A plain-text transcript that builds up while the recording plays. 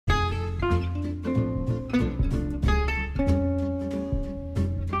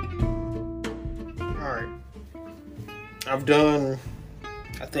I've done,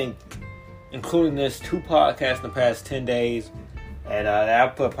 I think, including this, 2 podcasts in the past 10 days. And I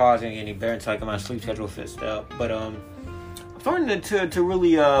put pause in any better until I get my sleep schedule fixed up. But I'm starting to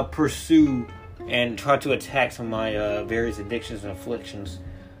really pursue and try to attack some of my various addictions and afflictions.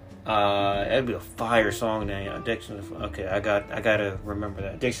 That'd be a fire song name. Addictions. Okay, I gotta remember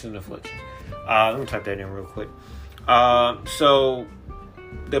that. Addictions and afflictions. Let me type that in real quick. So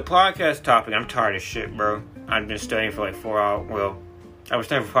the podcast topic, I'm tired of shit, bro. I've been studying for like 4 hours. Well, I was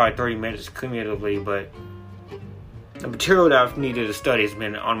studying for probably 30 minutes cumulatively, but the material that I've needed to study has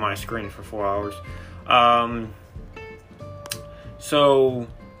been on my screen for 4 hours. So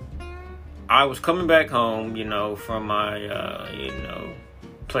I was coming back home, from my,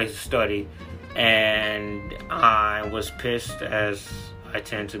 place of study, and I was pissed, as I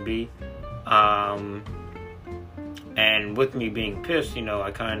tend to be. And with me being pissed,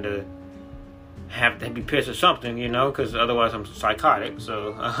 I kind of have to be pissed at something, because otherwise I'm psychotic.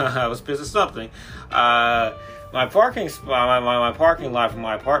 So I was pissed at something. My parking spot, my parking lot for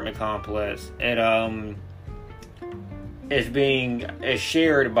my apartment complex, is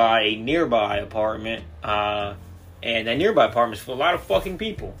shared by a nearby apartment, and that nearby apartment is for a lot of fucking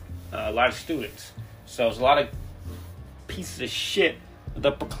people, a lot of students. So it's a lot of pieces of shit with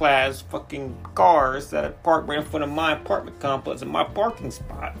upper class fucking cars that are parked right in front of my apartment complex and my parking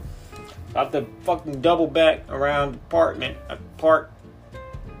spot. I have to fucking double back around the apartment. I park,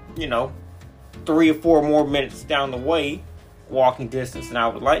 3 or 4 more minutes down the way, walking distance than I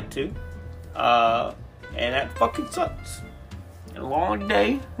would like to. And that fucking sucks. A long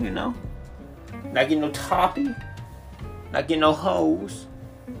day, Not getting no toppy. Not getting no hoes.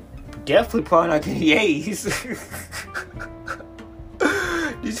 Definitely probably not getting A's.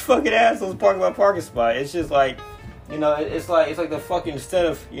 These fucking assholes parking my parking spot. It's just like, it's like the fucking, instead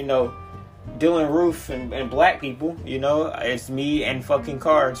of, Dylan Roof and black people, it's me and fucking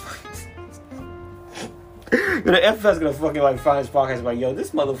cars. The FF's gonna fucking like find his podcast like, yo,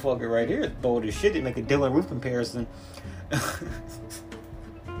 this motherfucker right here is bold as shit. They make a Dylan Roof comparison.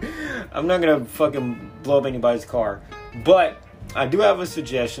 I'm not gonna fucking blow up anybody's car, but I do have a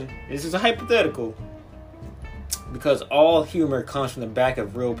suggestion. This is a hypothetical, because all humor comes from the back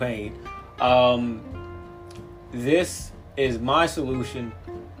of real pain. This is my solution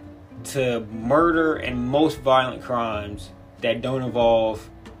to murder and most violent crimes that don't involve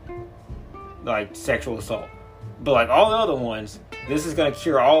like sexual assault. But like all the other ones, this is gonna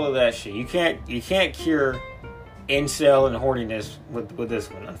cure all of that shit. You can't cure incel and horniness with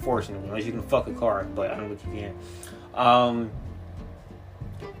this one, unfortunately, unless you can fuck a car, but I don't think you can.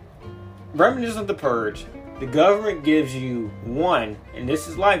 Reminiscent of The Purge, the government gives you one, and this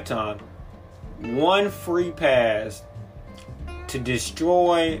is lifetime, one free pass to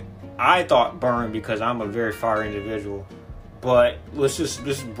destroy, I thought burn because I'm a very fiery individual, but let's just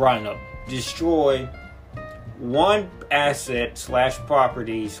brighten up. Destroy one asset /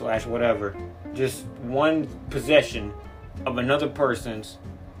 property / whatever, just one possession of another person's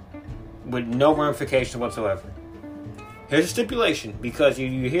with no ramification whatsoever. Here's a stipulation, because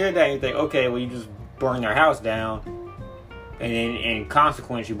you hear that and you think, okay, well, you just burn their house down, and then in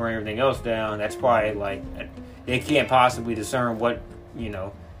consequence you burn everything else down. That's probably like, they can't possibly discern what,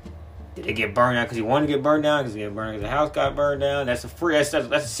 did it get burned down because he wanted to get burned down, because he got burned because the house got burned down. That's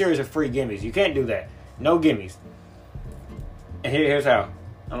a series of free gimmies. You can't do that. No gimmies. And here's how.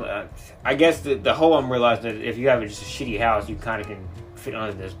 I guess the whole I'm realizing that if you have just a shitty house, you kind of can fit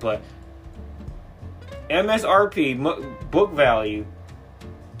under this. But MSRP book value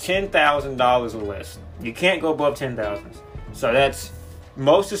 $10,000 or less. You can't go above $10,000. So that's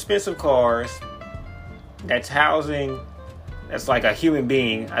most expensive cars. That's housing. That's like a human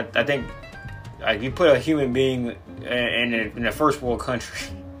being. I think like you put a human being in a first world country.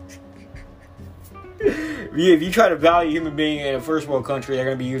 If you try to value a human being in a first world country, they're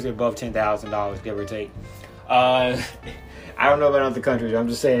going to be usually above $10,000, give or take. I don't know about other countries. I'm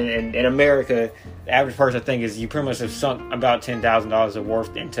just saying, in America, the average person, I think, is you pretty much have sunk about $10,000 of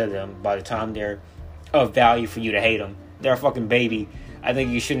worth into them by the time they're of value for you to hate them. They're a fucking baby. I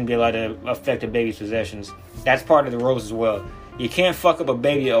think you shouldn't be allowed to affect a baby's possessions. That's part of the rules as well. You can't fuck up a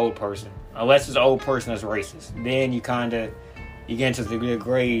baby or old person, unless it's an old person that's racist. Then you get into the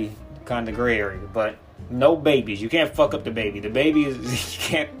gray area. But no babies. You can't fuck up the baby. The baby is, you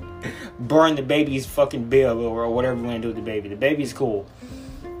can't burn the baby's fucking bill or whatever you want to do with the baby. The baby's cool.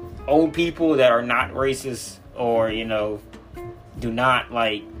 Old people that are not racist or, do not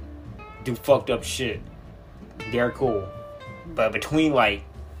do fucked up shit, they're cool. But between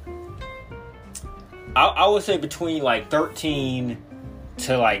I would say between 13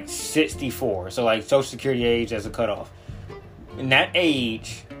 to 64. So Social Security age as a cutoff. in that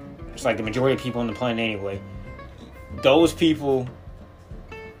age, it's like the majority of people on the planet anyway, those people,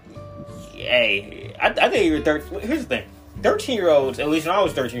 hey, I think you're 13. Here's the thing. 13-year-olds, at least when I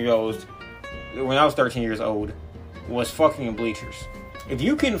was 13 years old, was fucking in bleachers. If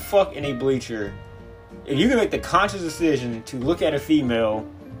you can fuck in a bleacher, if you can make the conscious decision to look at a female,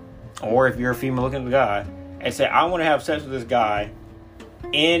 or if you're a female looking at a guy, and say, I want to have sex with this guy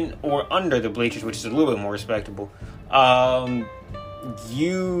in or under the bleachers, which is a little bit more respectable,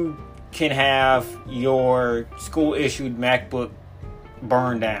 you can have your school-issued MacBook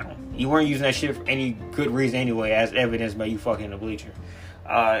burned down. You weren't using that shit for any good reason anyway, as evidenced by you fucking in the bleacher.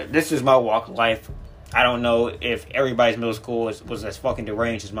 This is my walk of life. I don't know if everybody's middle school was as fucking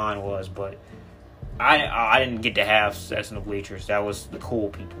deranged as mine was, but I didn't get to have sex in the bleachers. That was the cool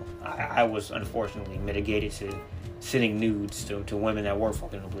people. I was unfortunately mitigated to sending nudes to women that were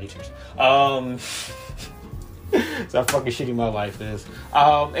fucking in the bleachers. So how fucking shitty my life is.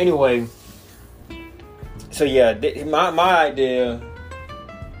 Anyway, so yeah, my idea.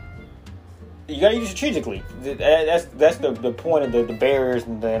 You gotta use it strategically. That's the point of the barriers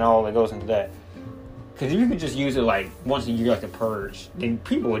and all that goes into that. Because if you could just use it like once a year, like the purge, then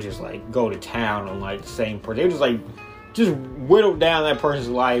people would just like go to town on like the same person. They would just like whittle down that person's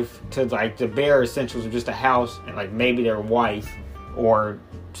life to like the bare essentials of just a house and like maybe their wife or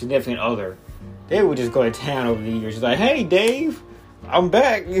significant other. They would just go to town over the years. Just like, hey Dave, I'm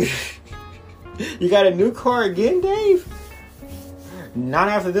back. You got a new car again, Dave? Not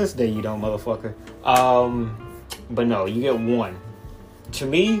after this day, you don't, motherfucker. But no, you get one. To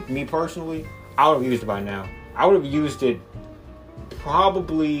me personally, I would have used it by now. I would have used it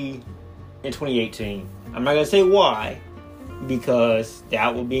probably in 2018. I'm not going to say why, because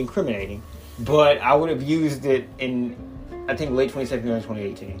that would be incriminating. But I would have used it in, I think, late 2017 or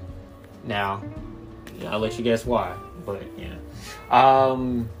 2018. Now, I'll let you guess why. But, yeah.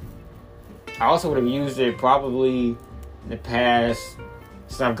 I also would have used it probably in the past,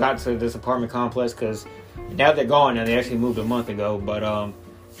 since I've got to this apartment complex, because now they're gone and they actually moved a month ago. But,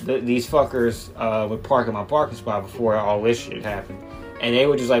 these fuckers would park in my parking spot before all this shit happened. And they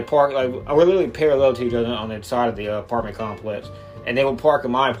would just like park, like, we're literally parallel to each other on the side of the apartment complex. And they would park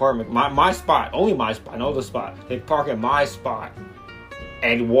in my apartment, my spot, only my spot, no other spot. They'd park in my spot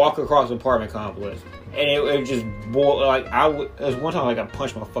and walk across the apartment complex. And it would just boil, like, there was one time like I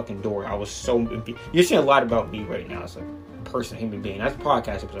punched my fucking door. I was so, you're seeing a lot about me right now. It's a person, human being. That's a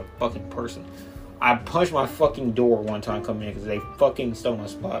podcast, it was a fucking person. I punched my fucking door one time coming in because they fucking stole my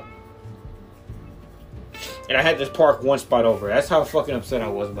spot. And I had to park one spot over. That's how fucking upset I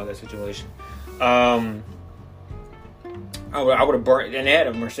was about that situation. I would have burnt, and they had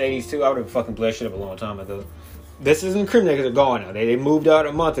a Mercedes too. I would have fucking blessed shit up a long time ago. This isn't incriminating because they're gone now. They moved out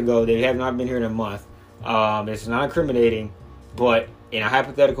a month ago. They have not been here in a month. This is not incriminating, but in a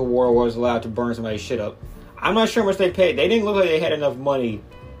hypothetical world where I was allowed to burn somebody's shit up, I'm not sure how much they paid. They didn't look like they had enough money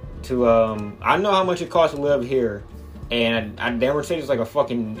to, I know how much it costs to live here, and their Mercedes was like a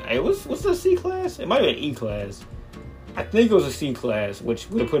fucking, what's the C class? It might have been E class. I think it was a C class, which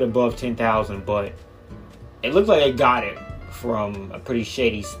would have put above 10,000, but it looked like they got it from a pretty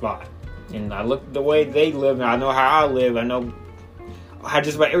shady spot. And I looked the way they live, and I know how I live. I know how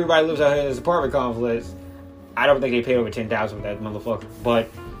just about everybody lives out here in this apartment complex. I don't think they paid over 10,000 for that motherfucker. But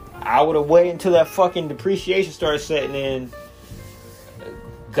I would have waited until that fucking depreciation started setting in.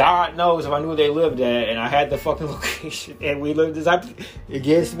 God knows if I knew where they lived at, and I had the fucking location, and we lived this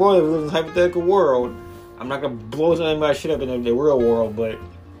again, spoiler, we live in this hypothetical world. I'm not gonna blow some of my shit up in the real world, but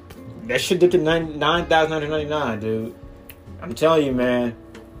that shit dipped to $9,999, dude. I'm telling you, man.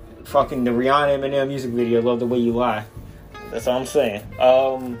 Fucking the Rihanna Eminem music video, Love the Way You Lie. That's all I'm saying.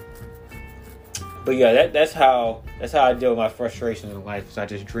 But yeah, that's how I deal with my frustrations in life. Is I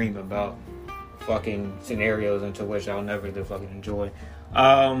just dream about fucking scenarios into which I'll never fucking enjoy.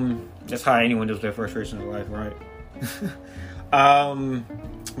 That's how anyone deals with their frustrations in life, right?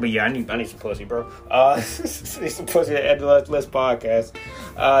 But yeah, I need some pussy, bro. I need some pussy to end the less podcast.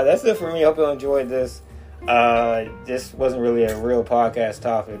 That's it for me. Hope you all enjoyed this. This wasn't really a real podcast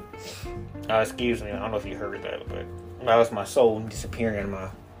topic. Excuse me, I don't know if you heard that, but that was my soul disappearing in my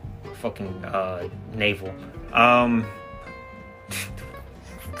fucking navel.